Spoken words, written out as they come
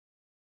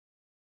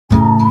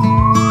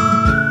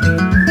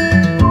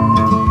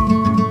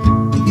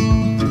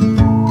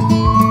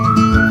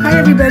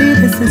everybody,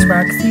 this is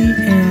Roxy,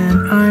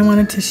 and I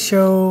wanted to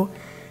show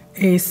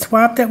a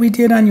swap that we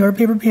did on Your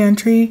Paper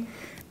Pantry.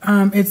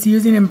 It's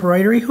using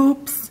embroidery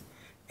hoops,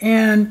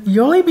 and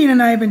Yoli Bean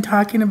and I have been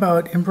talking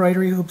about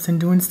embroidery hoops and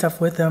doing stuff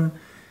with them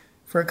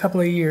for a couple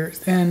of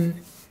years, and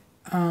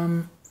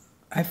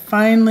I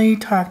finally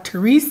talked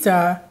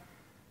Teresa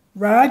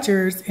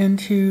Rogers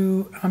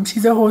into,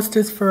 she's a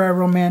hostess for our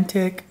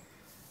Romantic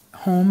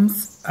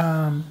Homes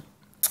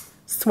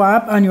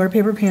swap on Your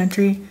Paper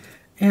Pantry,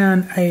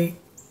 and I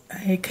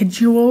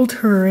cajoled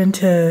her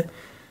into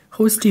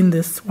hosting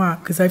this swap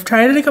because I've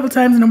tried it a couple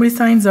times and nobody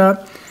signs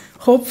up.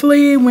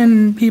 Hopefully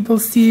when people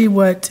see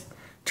what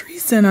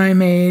Teresa and I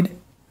made,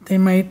 they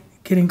might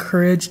get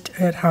encouraged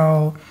at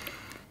how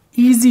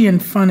easy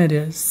and fun it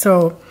is.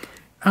 So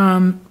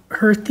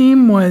her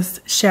theme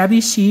was Shabby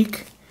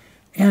Chic,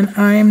 and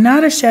I'm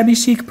not a shabby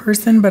chic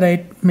person, but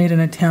I made an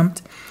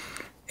attempt.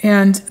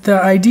 And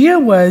the idea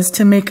was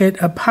to make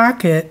it a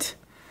pocket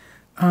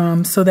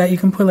so that you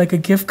can put like a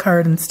gift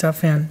card and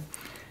stuff in.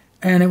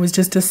 And it was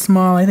just a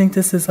small, I think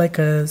this is like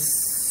a,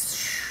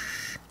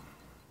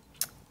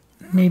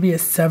 maybe a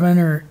 7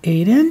 or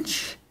 8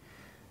 inch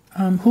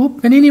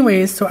hoop. But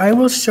anyways, so I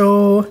will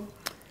show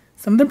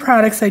some of the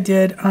products I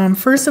did.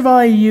 First of all,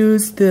 I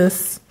used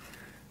this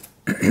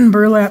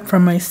burlap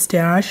from my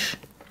stash.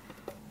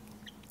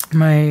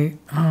 My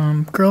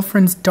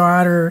girlfriend's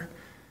daughter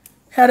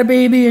had a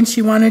baby and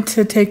she wanted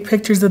to take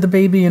pictures of the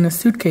baby in a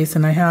suitcase,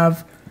 and I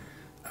have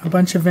a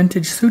bunch of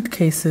vintage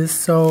suitcases,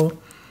 so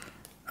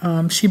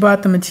she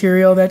bought the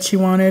material that she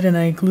wanted and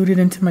I glued it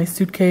into my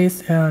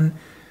suitcase, and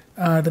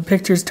the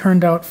pictures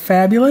turned out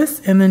fabulous.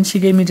 And then she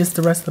gave me just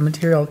the rest of the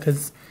material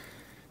because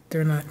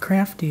they're not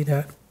crafty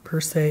that per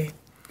se.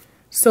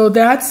 So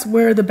that's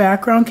where the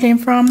background came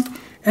from,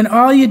 and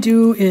all you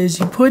do is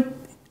you put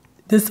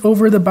this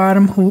over the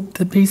bottom hoop,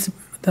 the piece of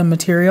the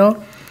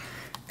material,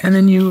 and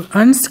then you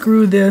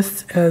unscrew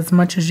this as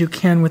much as you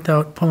can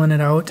without pulling it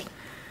out,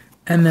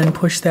 and then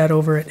push that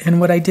over it.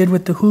 And what I did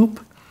with the hoop,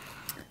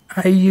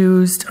 I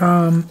used,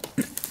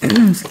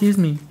 excuse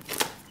me,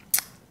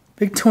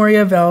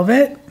 Victoria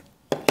Velvet,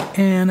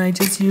 and I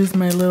just used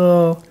my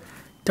little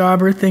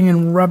dauber thing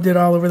and rubbed it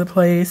all over the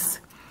place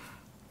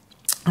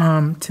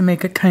to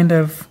make it kind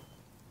of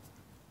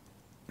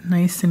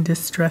nice and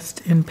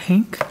distressed in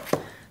pink,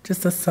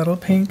 just a subtle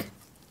pink.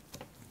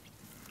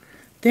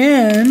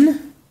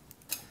 Then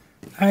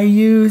I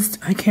used,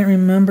 I can't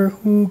remember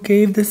who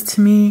gave this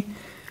to me,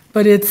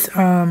 but it's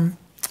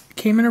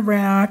came in a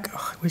rack.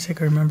 Oh, I wish I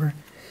could remember.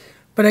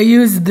 But I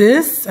used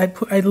this.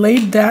 I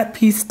laid that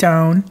piece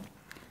down,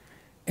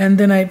 and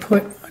then I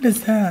put, what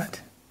is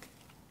that?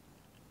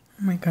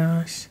 Oh my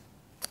gosh.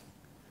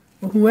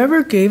 Well,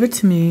 whoever gave it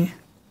to me,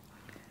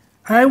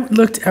 I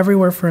looked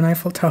everywhere for an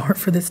Eiffel Tower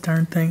for this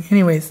darn thing.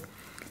 Anyways,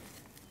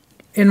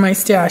 in my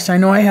stash, I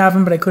know I have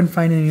them, but I couldn't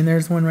find any, and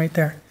there's one right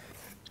there.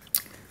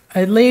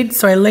 I laid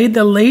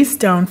the lace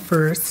down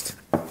first.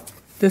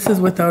 This is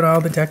without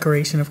all the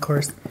decoration, of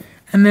course.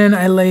 And then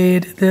I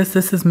laid this.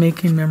 This is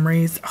Making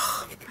Memories.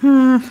 Oh,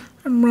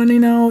 I'm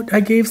running out. I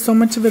gave so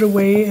much of it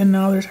away, and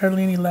now there's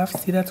hardly any left.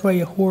 See, that's why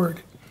you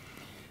hoard.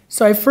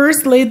 So I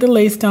first laid the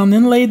lace down,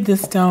 then laid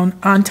this down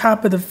on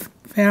top of the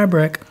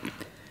fabric,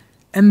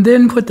 and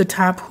then put the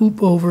top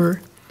hoop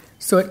over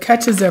so it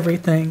catches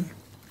everything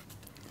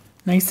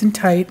nice and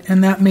tight,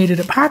 and that made it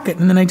a pocket.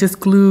 And then I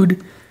just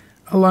glued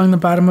along the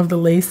bottom of the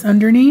lace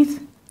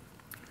underneath,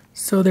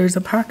 so there's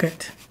a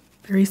pocket.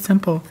 Very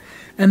simple.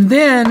 And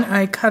then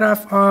I cut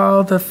off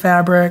all the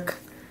fabric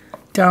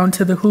down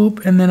to the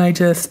hoop, and then I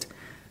just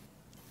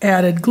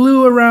added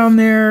glue around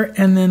there,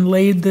 and then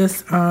laid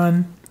this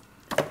on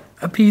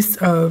a piece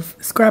of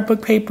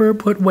scrapbook paper,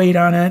 put weight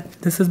on it.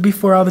 This is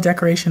before all the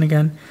decoration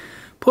again.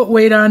 Put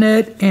weight on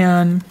it,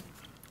 and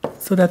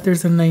so that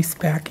there's a nice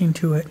backing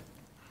to it.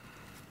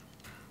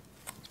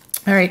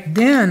 All right,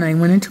 then I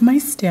went into my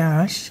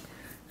stash,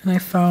 and I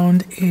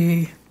found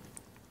a,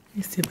 let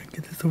me see if I can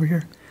get this over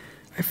here.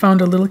 I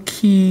found a little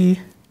key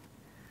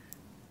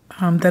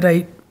that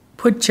I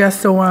put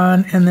gesso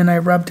on, and then I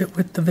rubbed it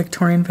with the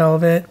Victorian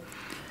Velvet.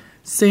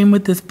 Same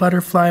with this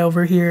butterfly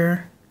over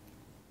here.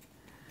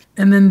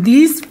 And then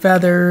these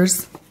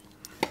feathers,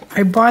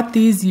 I bought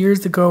these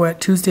years ago at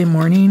Tuesday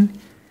Morning,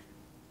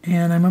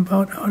 and I'm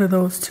about out of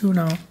those too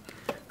now.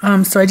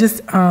 So I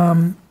just,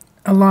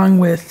 along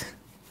with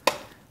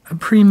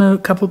a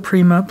couple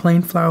Prima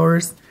plain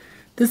flowers.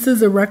 This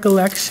is a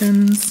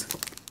Recollections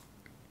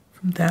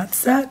from that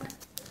set.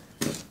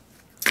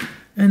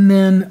 And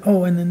then,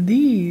 oh, and then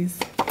these.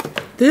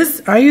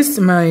 This,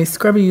 my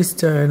scrubby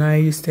and I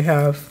used to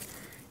have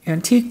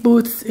antique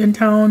booths in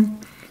town.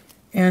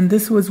 And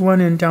this was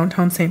one in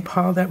downtown St.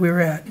 Paul that we were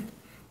at.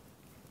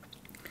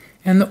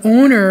 And the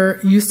owner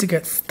used to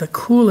get the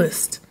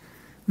coolest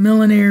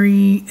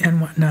millinery and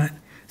whatnot.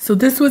 So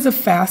this was a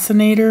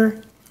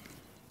fascinator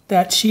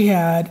that she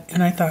had,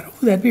 and I thought,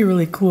 oh, that'd be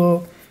really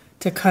cool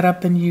to cut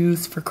up and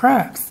use for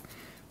crafts.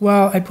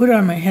 Well, I put it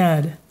on my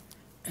head,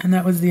 and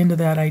that was the end of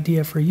that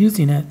idea for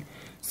using it.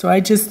 So I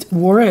just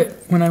wore it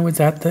when I was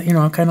at the,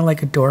 kind of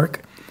like a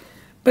dork.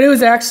 But it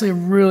was actually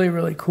really,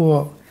 really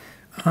cool.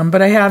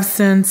 But I have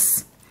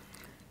since,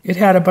 it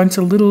had a bunch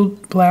of little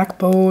black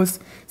bows.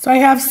 So I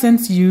have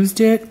since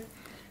used it.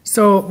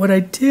 So what I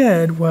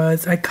did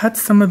was I cut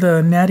some of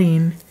the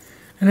netting,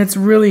 and it's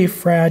really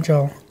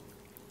fragile.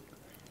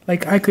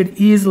 Like I could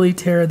easily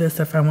tear this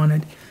if I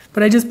wanted.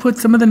 But I just put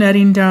some of the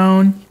netting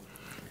down,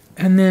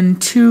 and then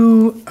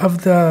 2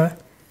 of the,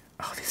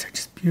 oh, these are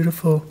just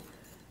beautiful,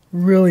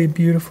 really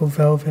beautiful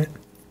velvet.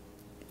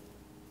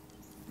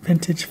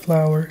 Vintage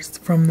flowers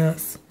from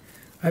this.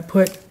 I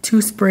put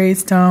 2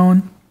 sprays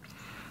down,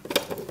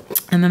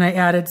 and then I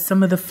added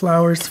some of the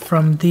flowers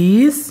from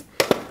these.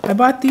 I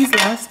bought these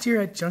last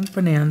year at Junk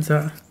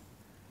Bonanza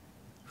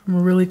from a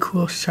really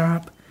cool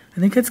shop. I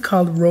think it's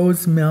called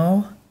Rose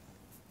Mill.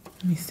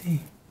 Let me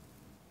see.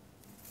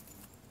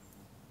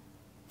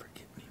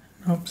 Forgive me.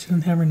 Nope, she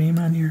doesn't have her name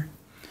on here.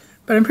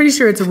 But I'm pretty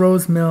sure it's a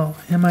Rose Mill,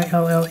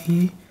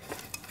 M-I-L-L-E.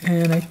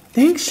 And I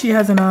think she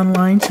has an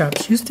online shop.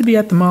 She used to be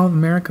at the Mall of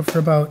America for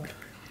about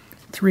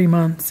 3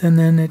 months, and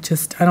then it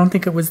just, I don't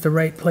think it was the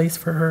right place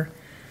for her.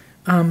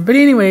 But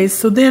anyways,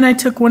 so then I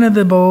took one of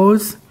the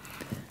bows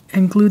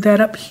and glued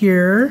that up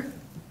here.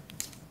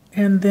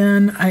 And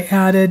then I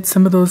added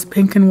some of those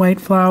pink and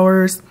white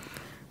flowers,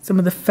 some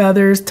of the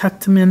feathers,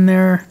 tucked them in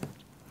there,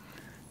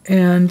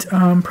 and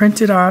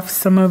printed off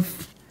some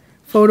of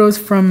photos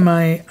from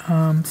my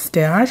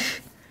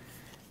stash.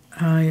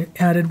 I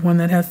added one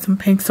that has some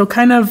pink. So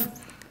kind of,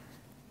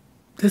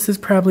 this is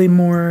probably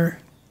more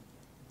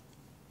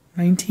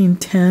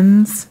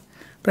 1910s.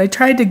 But I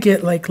tried to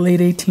get like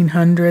late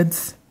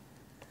 1800s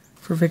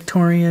for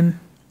Victorian.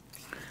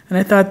 And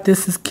I thought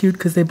this is cute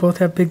because they both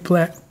have big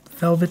black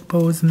velvet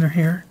bows in their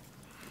hair.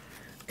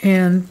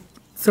 And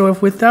so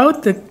if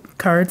without the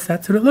cards,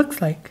 that's what it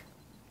looks like.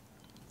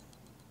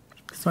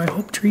 So I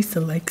hope Teresa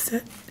likes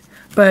it.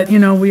 But, you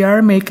know, we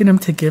are making them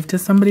to give to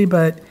somebody,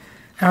 but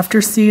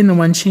after seeing the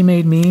one she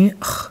made me,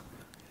 ugh,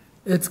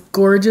 it's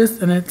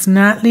gorgeous, and it's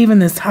not leaving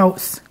this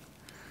house,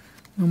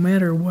 no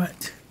matter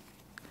what.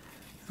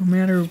 No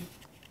matter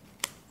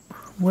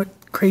what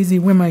crazy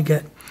whim I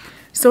get.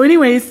 So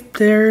anyways,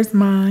 there's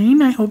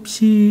mine. I hope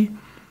she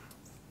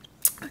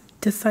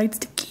decides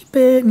to keep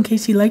it in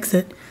case she likes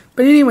it.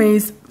 But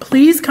anyways,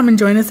 please come and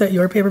join us at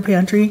Your Paper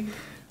Pantry.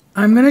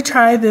 I'm going to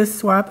try this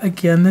swap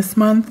again this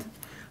month.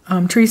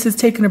 Teresa's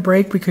taking a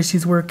break because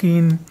she's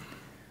working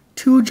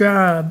 2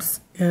 jobs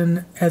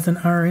as an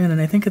RN,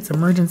 and I think it's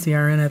emergency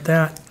RN at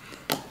that.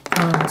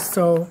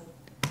 So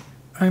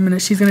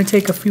she's gonna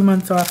take a few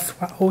months off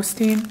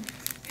hosting,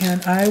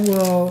 and I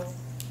will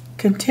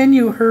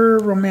continue her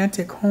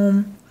romantic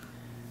home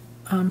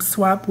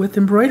swap with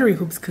embroidery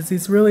hoops, because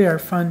these really are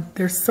fun.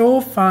 They're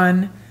so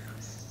fun,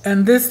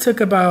 and this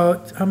took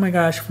about, oh my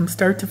gosh, from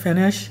start to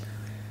finish,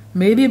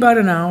 maybe about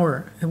an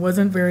hour. It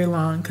wasn't very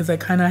long because I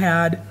kind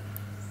of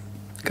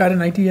got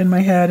an idea in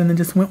my head and then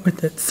just went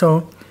with it.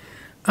 So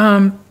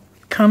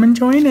come and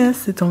join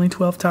us. It's only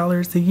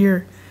 $12 a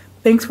year.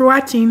 Thanks for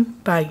watching.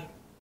 Bye.